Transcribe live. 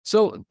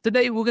So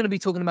today we're going to be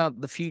talking about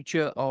the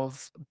future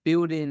of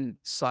building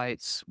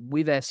sites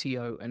with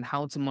SEO and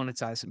how to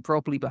monetize them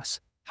properly, plus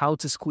how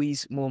to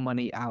squeeze more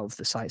money out of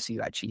the sites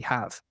you actually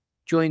have.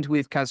 Joined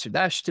with Kasra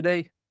Dash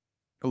today,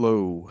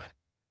 Hello.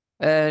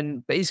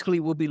 and basically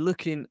we'll be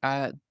looking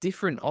at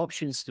different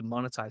options to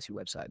monetize your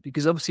website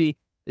because obviously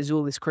there's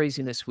all this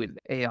craziness with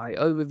AI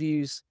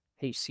overviews,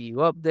 HCU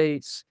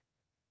updates,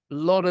 a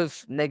lot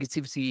of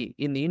negativity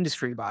in the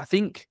industry, but I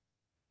think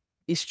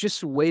it's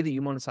just the way that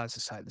you monetize the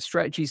site, the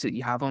strategies that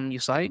you have on your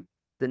site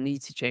that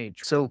need to change.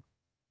 So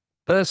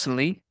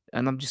personally,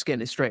 and I'm just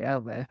getting it straight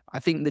out there, I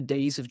think the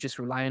days of just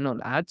relying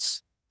on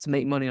ads to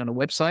make money on a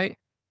website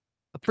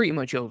are pretty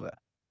much over.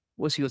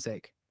 What's your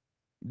take?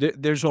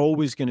 There's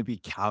always going to be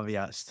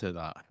caveats to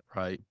that,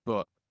 right?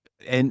 But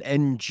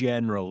in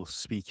general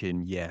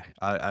speaking, yeah,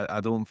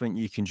 I don't think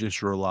you can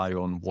just rely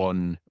on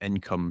one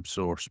income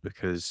source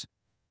because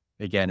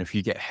again, if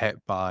you get hit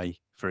by,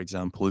 for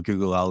example, a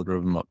Google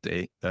algorithm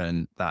update,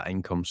 then that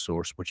income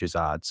source, which is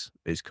ads,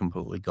 is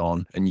completely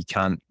gone, and you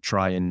can't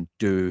try and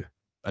do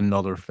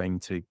another thing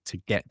to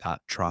get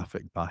that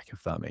traffic back,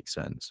 if that makes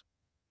sense.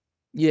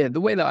 Yeah,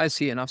 the way that I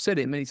see it, and I've said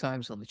it many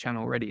times on the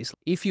channel already, is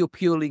if you're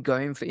purely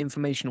going for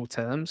informational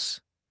terms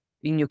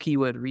in your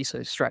keyword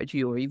research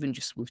strategy or even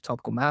just with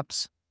topical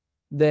maps,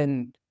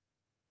 then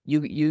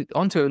you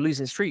onto a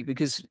losing streak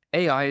because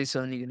AI is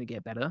only going to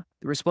get better.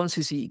 The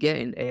responses that you get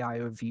in AI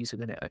overviews are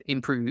going to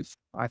improve,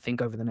 I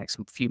think, over the next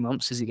few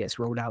months as it gets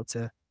rolled out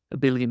to 1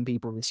 billion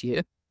people this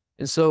year.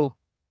 And so,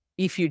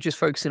 if you're just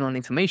focusing on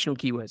informational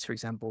keywords, for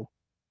example,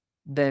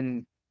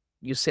 then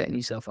you're setting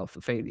yourself up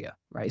for failure,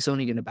 right? It's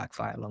only going to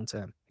backfire long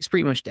term. It's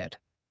pretty much dead.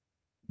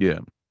 Yeah,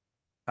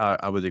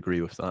 I would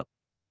agree with that.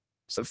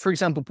 So, for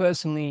example,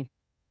 personally,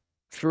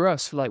 for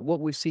us, like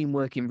what we've seen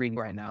working Ring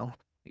right now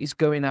is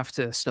going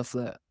after stuff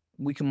that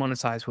we can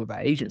monetize with our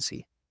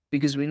agency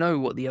because we know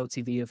what the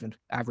LTV of an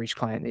average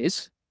client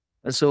is.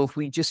 And so if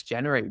we just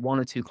generate one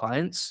or two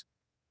clients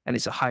and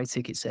it's a high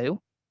ticket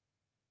sale,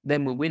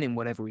 then we're winning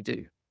whatever we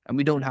do. And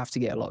we don't have to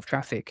get a lot of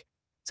traffic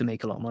to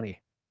make a lot of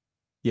money.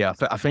 Yeah,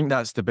 I think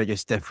that's the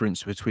biggest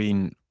difference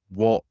between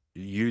what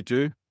you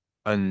do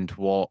and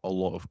what a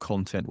lot of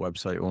content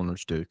website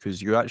owners do,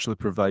 because you actually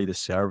provide a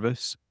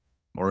service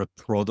or a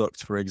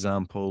product, for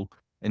example.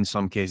 In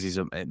some cases,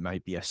 it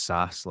might be a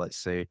SaaS, let's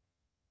say.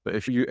 But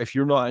if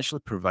you're not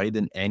actually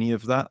providing any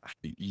of that,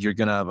 you're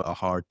gonna have a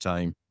hard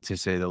time, to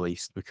say the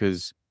least,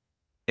 because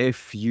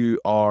if you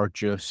are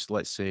just,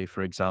 let's say,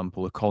 for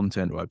example, a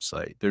content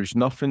website, there's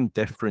nothing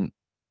different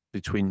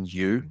between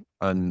you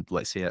and,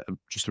 let's say,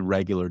 just a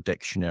regular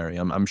dictionary.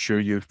 I'm sure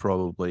you've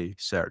probably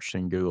searched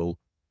in Google,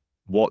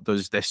 what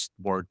does this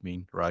word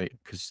mean, right?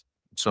 Because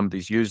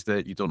somebody's used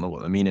it, you don't know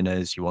what the meaning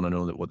is, you want to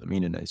know what the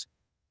meaning is.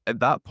 At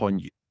that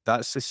point,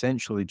 that's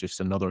essentially just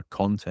another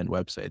content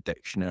website, a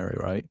dictionary,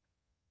 right?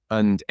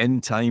 And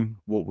in time,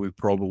 what we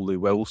probably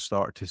will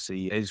start to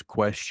see is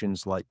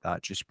questions like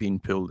that just being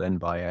pulled in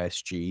by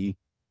SGE.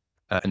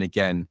 And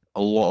again,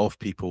 a lot of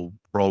people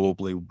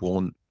probably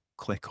won't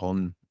click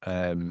on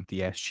the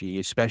SGE,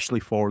 especially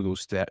for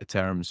those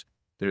terms.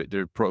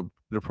 They're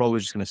probably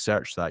just going to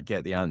search that,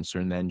 get the answer,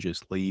 and then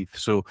just leave.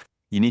 So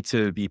you need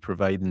to be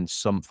providing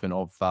something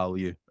of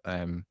value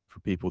for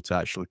people to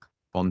actually click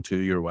onto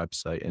your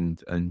website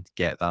and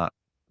get that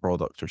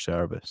product or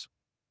service.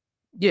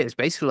 Yeah, it's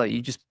basically like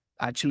you just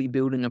actually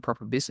building a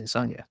proper business,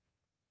 aren't you?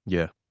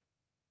 Yeah,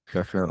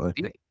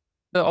 definitely.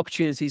 The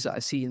opportunities that I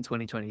see in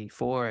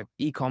 2024 are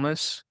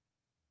e-commerce,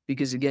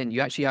 because again, you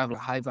actually have a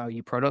high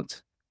value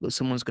product that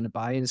someone's going to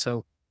buy. And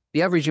so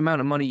the average amount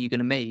of money you're going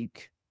to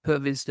make per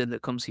visitor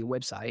that comes to your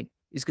website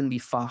is going to be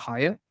far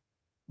higher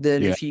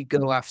than Yeah. if you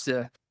go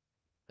after,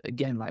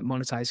 again, like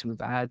monetizing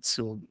with ads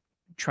or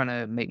trying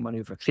to make money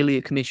with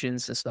affiliate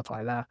commissions and stuff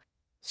like that.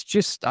 It's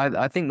just,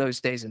 I think those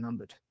days are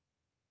numbered.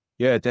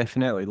 Yeah,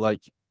 definitely.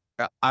 Like,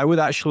 I would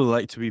actually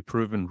like to be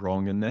proven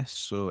wrong in this.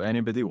 So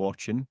anybody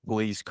watching,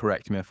 please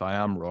correct me if I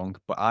am wrong,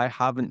 but I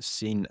haven't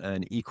seen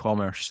an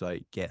e-commerce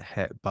site get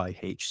hit by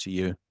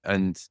HCU.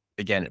 And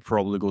again, it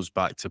probably goes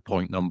back to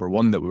point number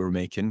one that we were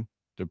making.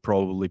 They're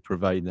probably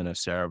providing a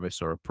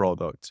service or a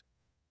product,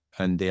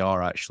 and they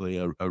are actually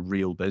a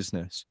real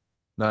business.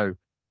 Now,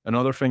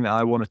 another thing that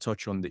I want to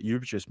touch on that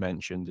you've just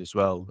mentioned as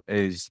well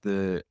is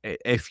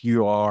if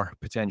you are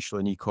potentially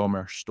an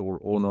e-commerce store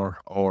owner,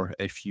 or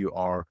if you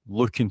are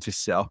looking to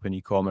set up an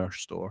e-commerce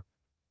store,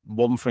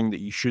 one thing that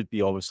you should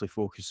be obviously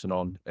focusing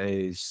on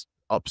is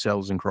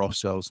upsells and cross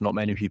sells. Not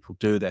many people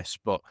do this,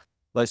 but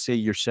let's say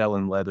you're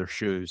selling leather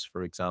shoes,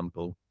 for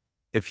example.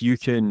 If you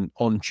can,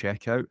 on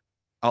checkout,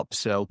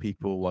 upsell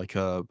people like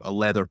a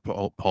leather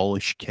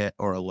polish kit,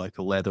 or like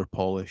a leather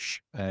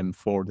polish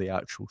for the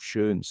actual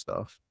shoe and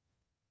stuff,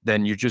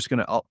 then you're just going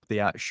to up the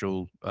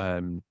actual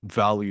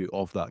value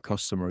of that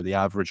customer, the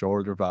average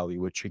order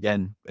value, which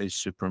again is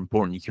super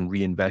important. You can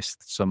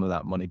reinvest some of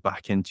that money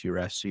back into your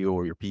SEO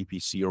or your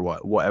PPC or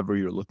whatever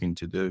you're looking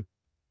to do.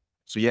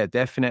 So yeah,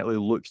 definitely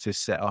look to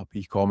set up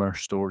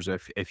e-commerce stores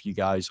if you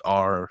guys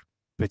are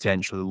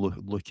potentially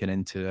looking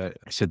into it.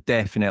 It's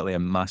definitely a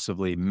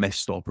massively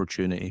missed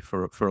opportunity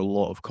for a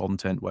lot of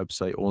content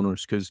website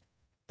owners, because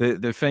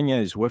the thing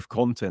is with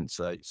content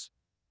sites,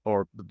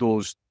 or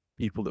those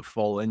people that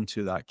fall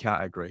into that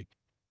category,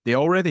 they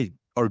already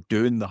are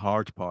doing the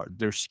hard part.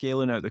 They're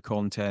scaling out the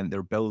content,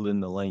 they're building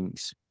the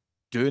links,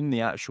 doing the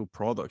actual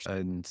products,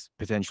 and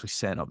potentially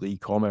setting up the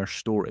e-commerce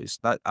stories.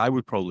 That I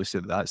would probably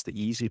say that's the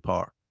easy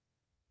part.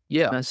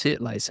 Yeah, that's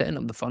it. Like setting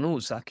up the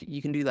funnels, like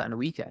you can do that in a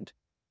weekend.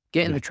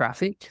 Getting Yeah. the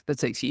traffic, that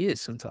takes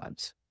years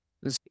sometimes.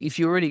 'Cause if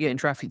you're already getting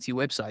traffic to your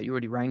website, you're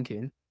already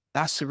ranking.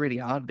 That's the really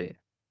hard bit.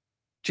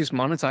 Just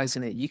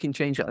monetizing it, you can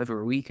change that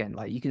over a weekend.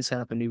 Like you can set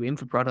up a new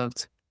info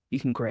product, you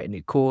can create a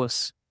new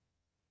course,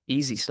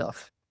 easy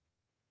stuff.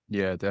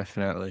 Yeah,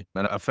 definitely.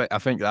 And I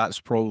think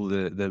that's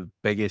probably the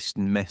biggest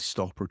missed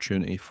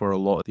opportunity for a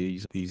lot of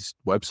these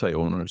website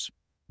owners.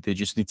 They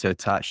just need to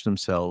attach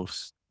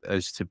themselves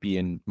as to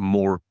being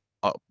more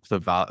up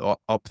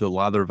the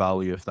ladder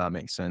value, if that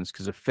makes sense.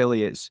 Because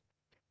affiliates,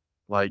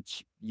 like,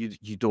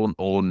 you don't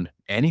own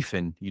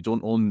anything. You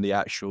don't own the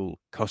actual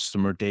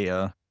customer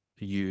data.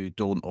 You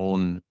don't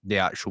own the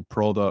actual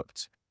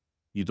product.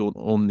 You don't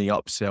own the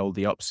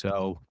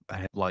upsell,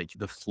 like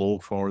the flow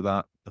for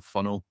that, the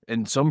funnel.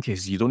 In some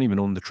cases, you don't even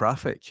own the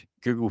traffic.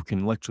 Google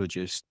can literally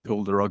just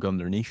pull the rug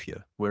underneath you.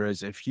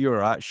 Whereas if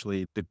you're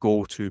actually the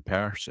go-to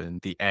person,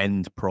 the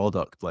end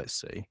product, let's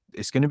say,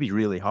 it's going to be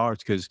really hard,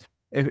 because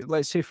if,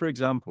 let's say, for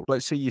example,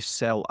 let's say you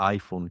sell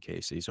iPhone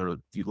cases, or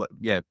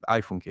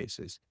iPhone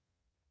cases.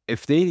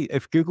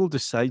 If Google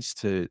decides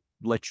to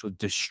literally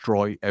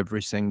destroy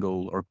every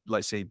single, or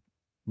let's say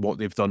what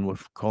they've done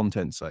with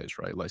content sites,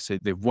 right? Let's say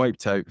they've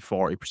wiped out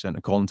 40%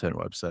 of content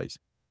websites.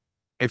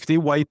 If they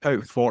wipe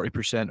out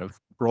 40% of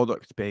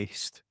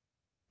product-based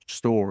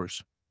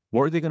stores,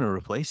 what are they going to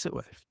replace it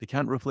with? They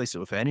can't replace it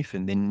with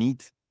anything. They need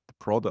the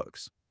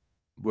products.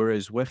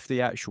 Whereas with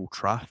the actual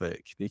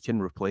traffic, they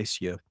can replace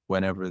you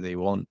whenever they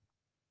want.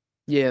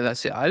 Yeah,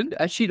 that's it. I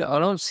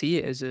don't see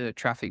it as a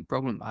traffic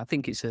problem. I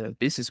think it's a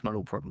business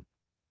model problem.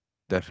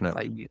 Like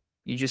Definitely.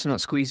 you're just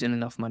not squeezing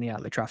enough money out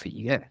of the traffic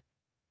you get.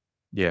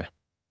 Yeah.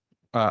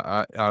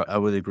 I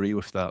would agree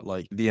with that.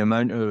 Like the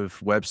amount of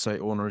website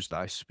owners that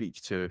I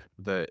speak to,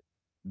 that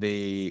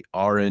they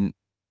aren't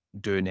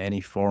doing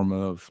any form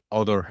of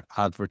other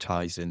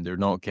advertising. They're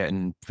not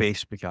getting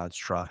Facebook ads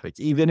traffic.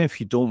 Even if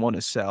you don't want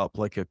to set up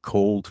like a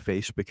cold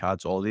Facebook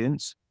ads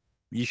audience,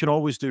 you can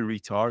always do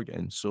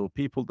retargeting. So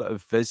people that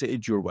have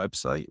visited your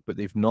website, but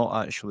they've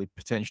not actually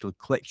potentially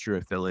clicked your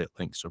affiliate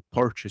links or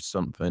purchased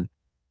something,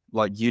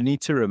 like, you need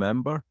to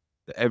remember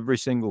that every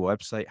single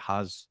website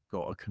has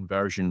got a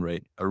conversion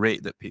rate, a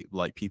rate that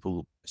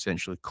people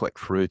essentially click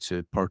through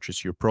to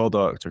purchase your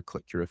product or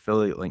click your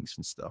affiliate links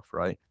and stuff,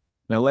 right?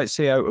 Now, let's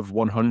say out of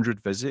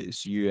 100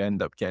 visits, you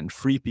end up getting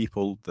 3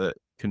 people that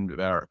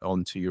convert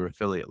onto your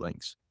affiliate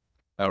links,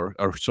 or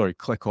sorry,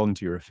 click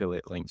onto your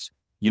affiliate links.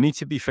 You need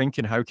to be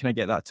thinking, how can I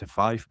get that to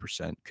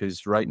 5%?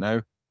 Because right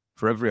now,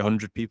 for every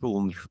 100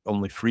 people,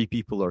 only 3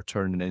 people are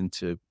turning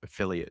into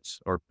affiliates,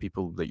 or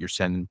people that you're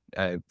sending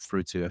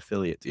through to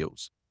affiliate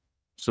deals.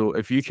 So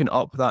if you can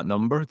up that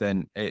number,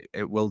 then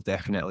it will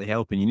definitely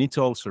help. And you need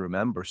to also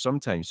remember,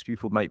 sometimes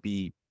people might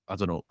be, I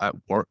don't know, at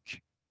work,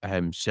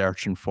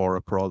 searching for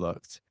a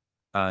product,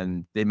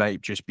 and they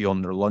might just be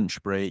on their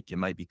lunch break. It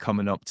might be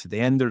coming up to the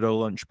end of their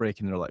lunch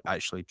break, and they're like,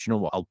 actually, do you know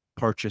what? I'll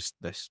purchase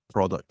this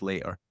product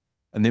later.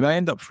 And they might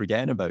end up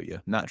forgetting about you.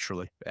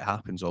 Naturally, it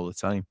happens all the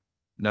time.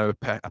 Now,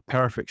 a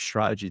perfect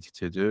strategy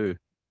to do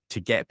to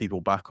get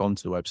people back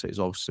onto the website is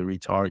also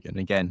retarget. And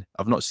again,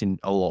 I've not seen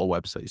a lot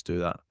of websites do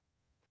that.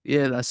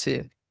 Yeah, that's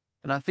it.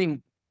 And I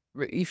think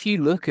if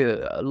you look at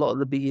a lot of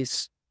the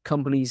biggest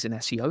companies in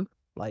SEO,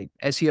 like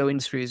SEO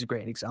industry is a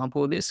great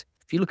example of this.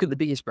 If you look at the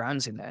biggest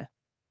brands in there,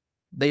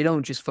 they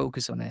don't just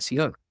focus on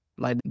SEO.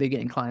 Like they're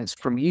getting clients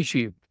from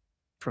YouTube,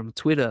 from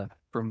Twitter,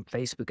 from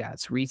Facebook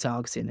ads,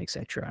 retargeting,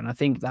 etc. And I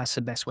think that's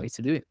the best way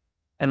to do it.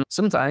 And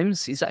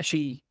sometimes it's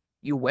actually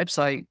your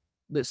website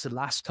that's the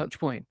last touch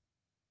point.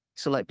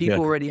 So like Yeah.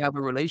 people already have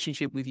a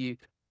relationship with you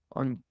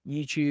on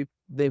YouTube,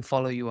 they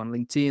follow you on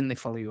LinkedIn, they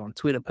follow you on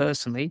Twitter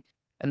personally,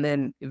 and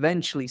then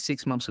eventually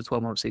 6 months or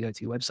 12 months they go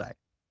to your website.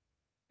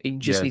 You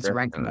just Yeah, need to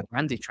rank on definitely. that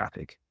branded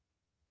traffic.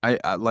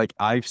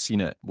 I've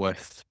seen it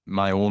with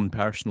my own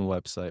personal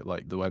website,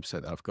 like the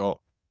website that I've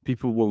got.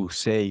 People will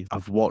say,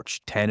 I've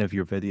watched 10 of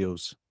your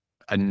videos,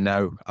 and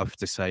now I've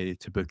decided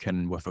to book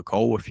in with a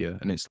call with you.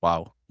 And it's,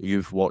 wow,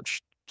 you've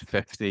watched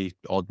 50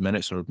 odd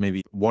minutes or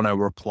maybe 1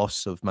 hour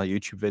plus of my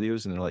YouTube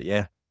videos. And they're like,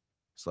 yeah,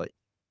 it's like,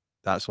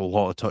 that's a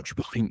lot of touch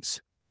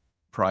points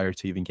prior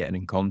to even getting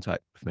in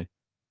contact with me.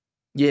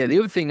 Yeah, the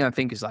other thing I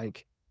think is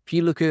like, if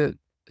you look at,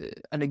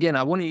 and again,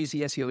 I want to use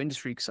the SEO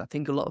industry because I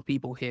think a lot of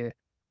people here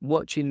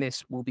watching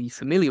this will be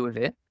familiar with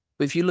it.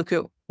 But if you look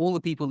at all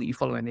the people that you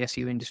follow in the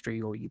SEO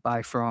industry or you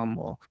buy from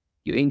or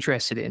you're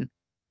interested in,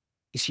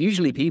 it's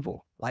usually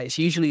people. Like it's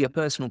usually a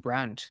personal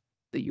brand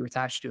that you're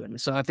attached to. And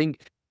so I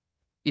think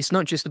it's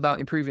not just about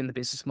improving the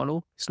business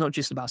model. It's not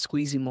just about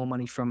squeezing more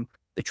money from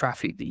the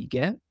traffic that you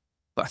get.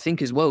 But I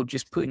think as well,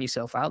 just putting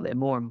yourself out there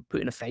more and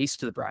putting a face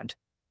to the brand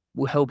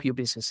will help your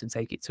business and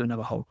take it to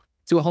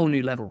to a whole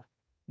new level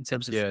in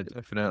terms of, Yeah,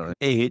 definitely.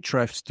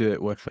 Ahrefs do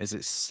it with, is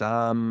it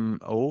Sam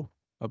O,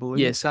 I yeah,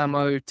 believe?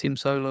 Samo, Tim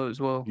Solo as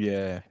well.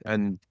 Yeah.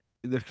 And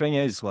the thing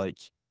is, like,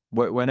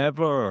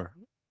 whenever,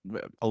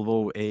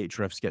 although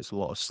Ahrefs gets a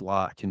lot of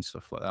slack and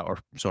stuff like that, or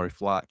sorry,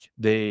 flack,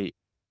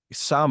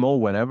 Sam O,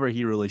 whenever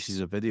he releases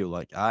a video,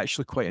 like, I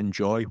actually quite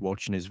enjoy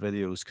watching his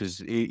videos because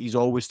he's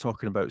always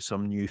talking about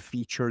some new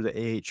feature that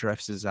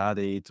Ahrefs has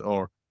added,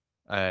 or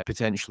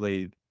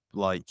potentially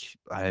like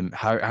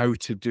how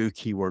to do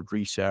keyword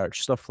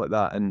research, stuff like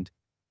that. And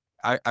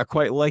I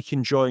quite like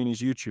enjoying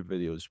his YouTube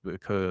videos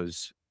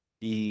because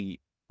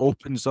he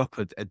opens up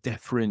a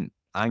different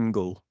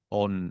angle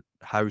on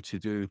how to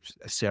do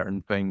a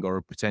certain thing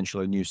or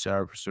potentially a new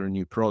service or a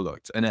new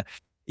product. And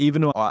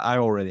even though I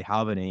already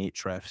have an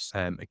Ahrefs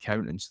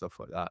account and stuff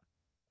like that,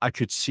 I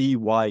could see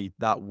why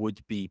that would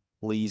be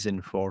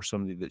pleasing for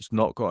somebody that's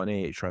not got an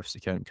Ahrefs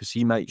account, because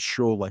he might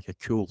show like a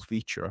cool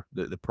feature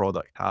that the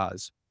product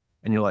has.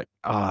 And you're like,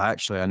 oh,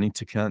 actually, I need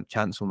to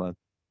cancel my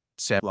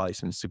set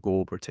license to go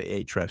over to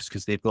Ahrefs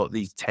because they've got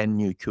these 10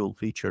 new cool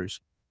features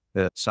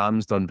that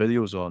Sam's done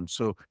videos on.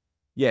 So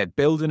yeah,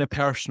 building a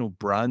personal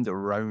brand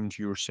around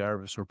your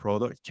service or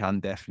product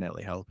can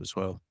definitely help as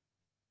well.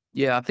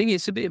 Yeah, I think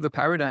it's a bit of a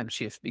paradigm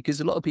shift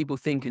because a lot of people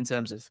think in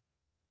terms of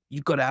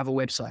you've got to have a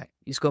website.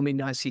 It's got to be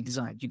nicely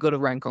designed. You've got to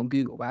rank on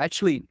Google. But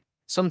actually,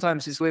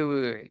 sometimes it's where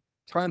we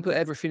try and put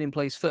everything in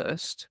place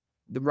first,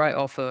 the right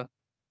offer,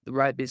 the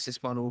right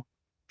business model,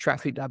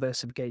 traffic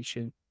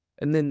diversification.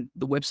 And then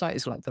the website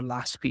is like the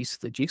last piece of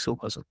the jigsaw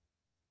puzzle.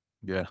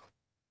 Yeah,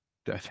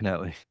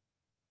 definitely.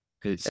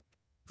 It's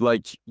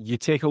like you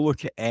take a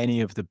look at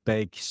any of the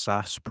big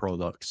SaaS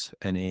products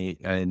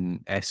in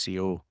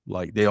SEO,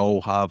 like they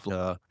all have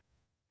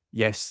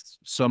yes,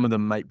 some of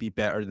them might be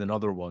better than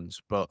other ones,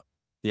 but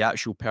the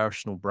actual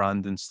personal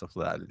brand and stuff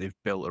like that they've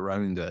built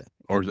around it,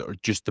 or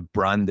just the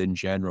brand in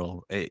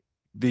general,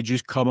 they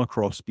just come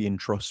across being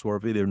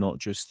trustworthy. They're not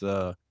just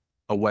a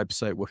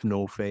website with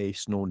no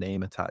face, no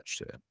name attached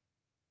to it.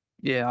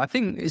 Yeah, I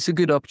think it's a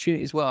good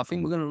opportunity as well. I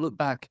think we're going to look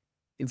back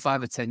in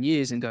 5 or 10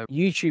 years and go,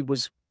 YouTube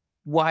was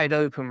wide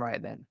open right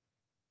then.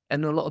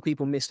 And a lot of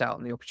people missed out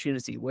on the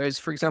opportunity. Whereas,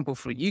 for example,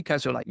 for you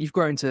guys, like you've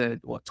grown to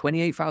what,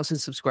 28,000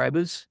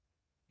 subscribers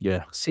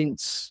Yeah.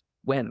 since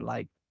when?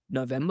 Like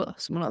November,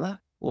 something like that?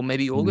 Or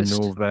maybe August?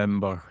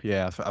 November.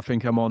 Yeah, I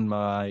think I'm on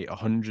my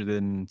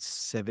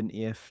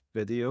 170th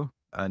video,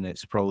 and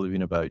it's probably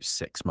been about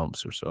 6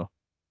 months or so.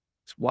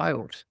 It's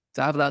wild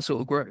to have that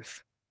sort of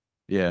growth.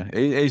 Yeah,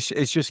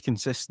 it's just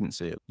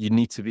consistency. You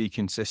need to be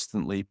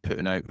consistently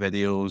putting out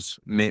videos.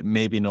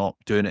 Maybe not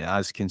doing it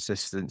as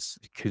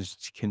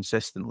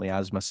consistently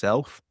as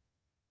myself,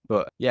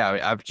 but yeah,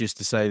 I've just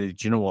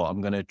decided, you know what,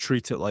 I'm gonna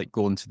treat it like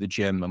going to the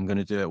gym. I'm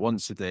gonna do it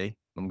once a day.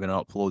 I'm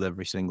gonna upload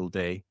every single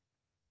day.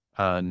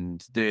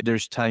 And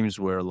there's times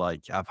where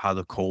like I've had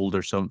a cold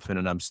or something,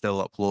 and I'm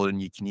still uploading.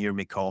 You can hear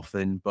me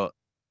coughing, but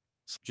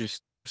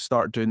just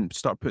start getting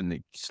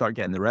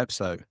the reps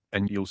out,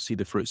 and you'll see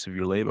the fruits of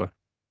your labor.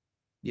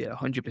 Yeah,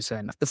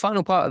 100%. The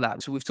final part of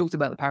that. So we've talked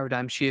about the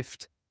paradigm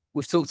shift.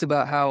 We've talked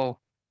about how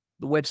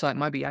the website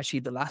might be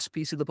actually the last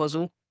piece of the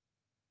puzzle.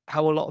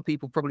 How a lot of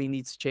people probably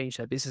need to change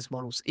their business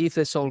models if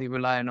they're solely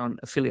relying on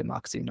affiliate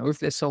marketing or if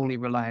they're solely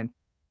relying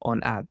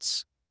on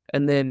ads.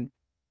 And then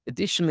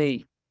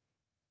additionally,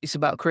 it's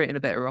about creating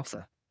a better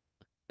offer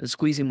and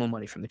squeezing more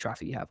money from the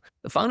traffic you have.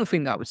 The final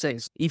thing that I would say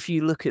is if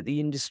you look at the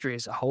industry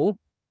as a whole,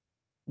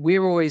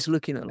 we're always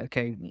looking at,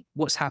 okay,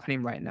 what's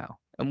happening right now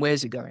and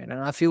where's it going?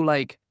 And I feel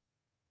like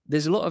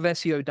there's a lot of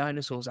SEO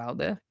dinosaurs out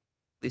there.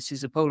 This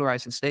is a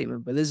polarizing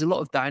statement, but there's a lot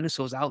of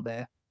dinosaurs out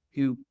there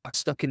who are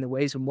stuck in the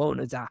ways and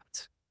won't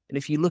adapt. And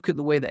if you look at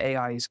the way that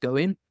AI is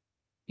going,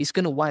 it's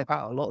going to wipe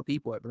out a lot of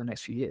people over the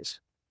next few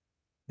years.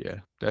 Yeah,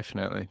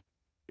 definitely.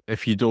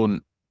 If you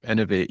don't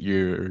innovate,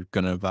 you're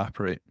going to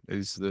evaporate,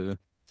 is the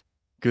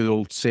good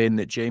old saying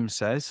that James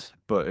says,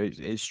 but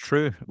it's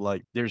true.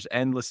 Like there's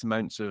endless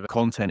amounts of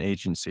content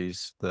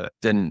agencies that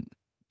didn't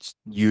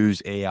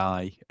use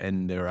AI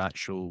in their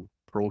actual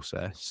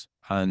process,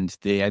 and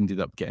they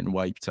ended up getting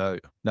wiped out.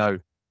 Now,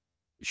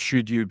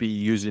 should you be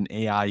using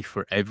AI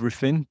for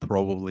everything?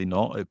 Probably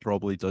not. It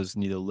probably does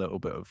need a little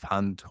bit of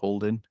hand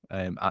holding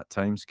at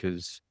times,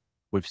 because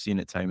we've seen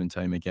it time and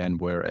time again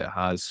where it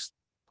has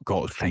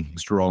got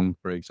things wrong,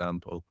 for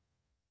example.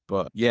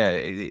 But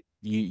yeah,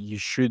 you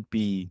should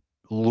be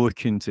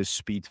looking to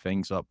speed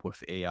things up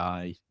with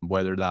AI,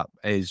 whether that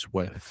is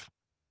with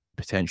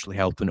potentially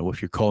helping it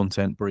with your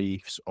content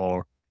briefs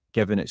or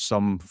giving it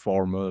some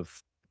form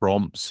of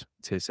prompts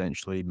to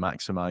essentially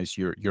maximize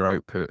your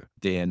output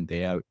day in,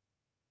 day out.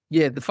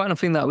 Yeah, the final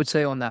thing that I would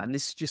say on that, and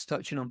this is just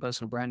touching on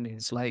personal branding,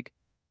 is like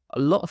a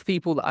lot of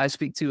people that I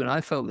speak to, and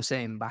I felt the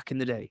same back in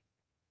the day,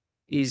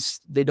 is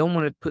they don't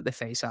want to put their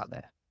face out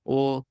there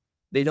or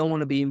they don't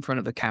want to be in front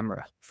of the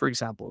camera. For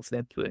example, if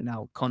they're putting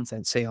out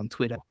content, say on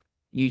Twitter,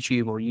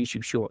 YouTube or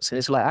YouTube Shorts. And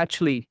it's like,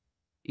 actually,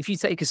 if you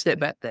take a step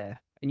back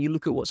there and you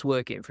look at what's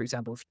working. For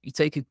example, if you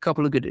take a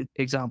couple of good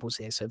examples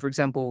here. So for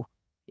example,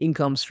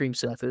 Income Stream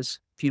Surfers,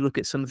 if you look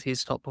at some of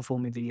his top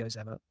performing videos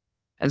ever,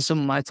 and some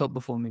of my top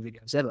performing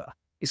videos ever,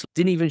 it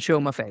didn't even show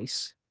my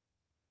face,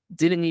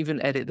 didn't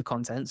even edit the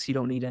content. So you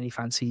don't need any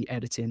fancy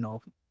editing or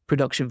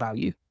production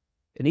value.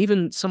 And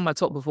even some of my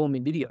top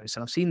performing videos,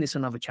 and I've seen this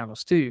on other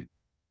channels too,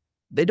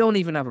 they don't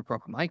even have a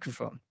proper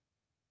microphone.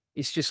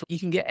 It's just, you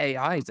can get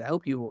AI to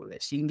help you with all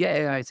this. You can get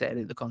AI to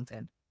edit the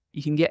content.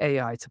 You can get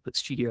AI to put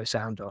studio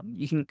sound on.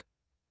 You can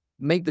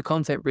make the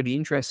content really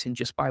interesting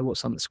just by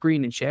what's on the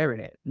screen and sharing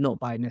it, not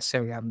by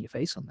necessarily having your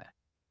face on there.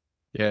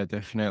 Yeah,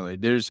 definitely.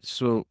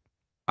 So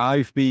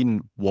I've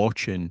been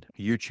watching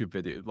YouTube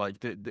videos.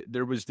 Like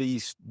there was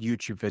these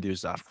YouTube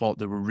videos that I thought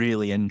they were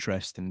really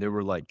interesting. They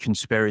were like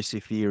conspiracy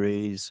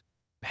theories,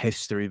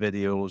 history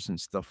videos and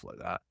stuff like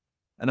that.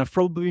 And I've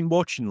probably been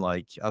watching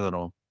like, I don't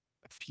know,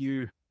 a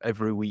few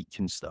every week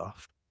and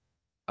stuff.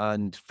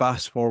 And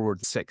fast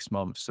forward 6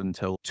 months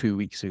until 2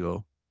 weeks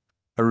ago,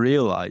 I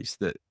realized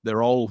that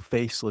they're all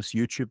faceless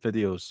YouTube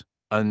videos,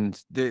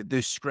 and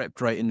the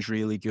script writing's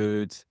really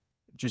good.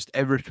 Just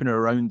everything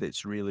around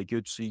it's really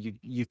good. So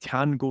you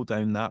can go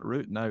down that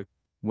route. Now,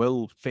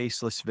 will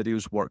faceless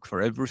videos work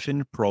for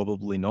everything?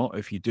 Probably not.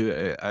 If you do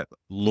it at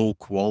low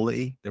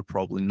quality, they're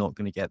probably not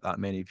going to get that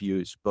many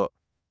views. But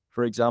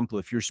for example,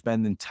 if you're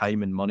spending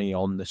time and money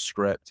on the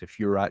script, if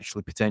you're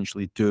actually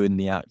potentially doing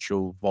the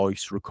actual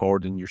voice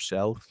recording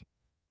yourself,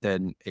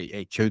 then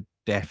it could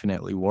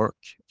definitely work.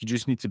 You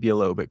just need to be a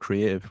little bit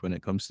creative when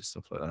it comes to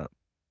stuff like that.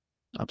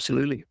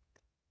 Absolutely.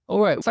 All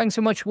right. Thanks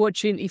so much for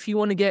watching. If you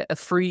want to get a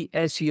free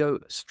SEO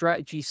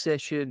strategy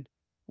session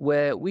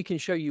where we can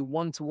show you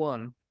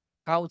one-to-one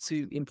how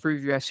to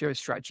improve your SEO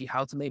strategy,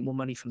 how to make more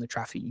money from the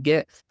traffic you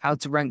get, how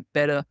to rank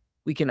better,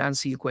 we can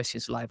answer your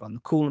questions live on the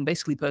call and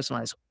basically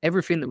personalize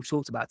everything that we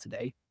talked about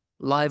today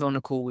live on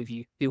a call with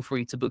you. Feel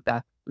free to book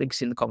that.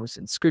 Links in the comments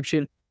and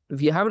description.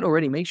 If you haven't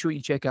already, make sure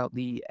you check out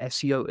the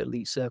SEO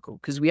Elite Circle,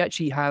 because we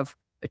actually have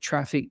a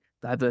traffic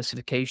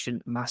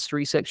diversification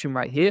mastery section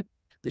right here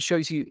that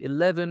shows you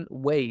 11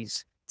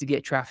 ways to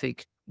get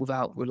traffic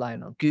without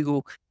relying on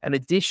Google. And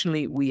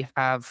additionally, we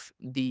have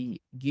the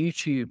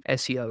YouTube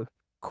SEO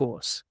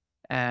course.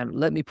 And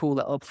let me pull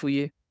that up for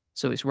you.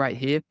 So it's right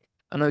here.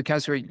 I know,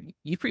 Kasra,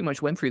 you pretty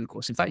much went through the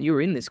course. In fact, you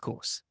were in this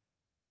course.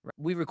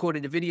 We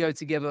recorded a video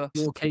together,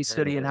 your case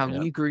study and how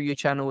you grew your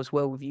channel as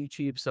well with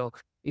YouTube. So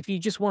if you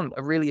just want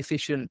a really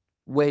efficient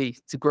way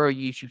to grow a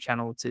YouTube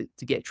channel to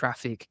get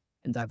traffic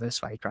and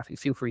diversify your traffic,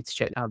 feel free to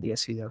check out the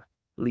SEO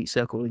Elite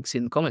Circle. Links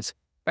in the comments.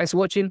 Thanks for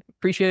watching.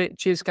 Appreciate it.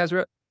 Cheers,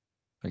 Kasra.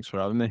 Thanks for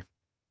having me.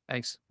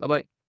 Thanks. Bye-bye.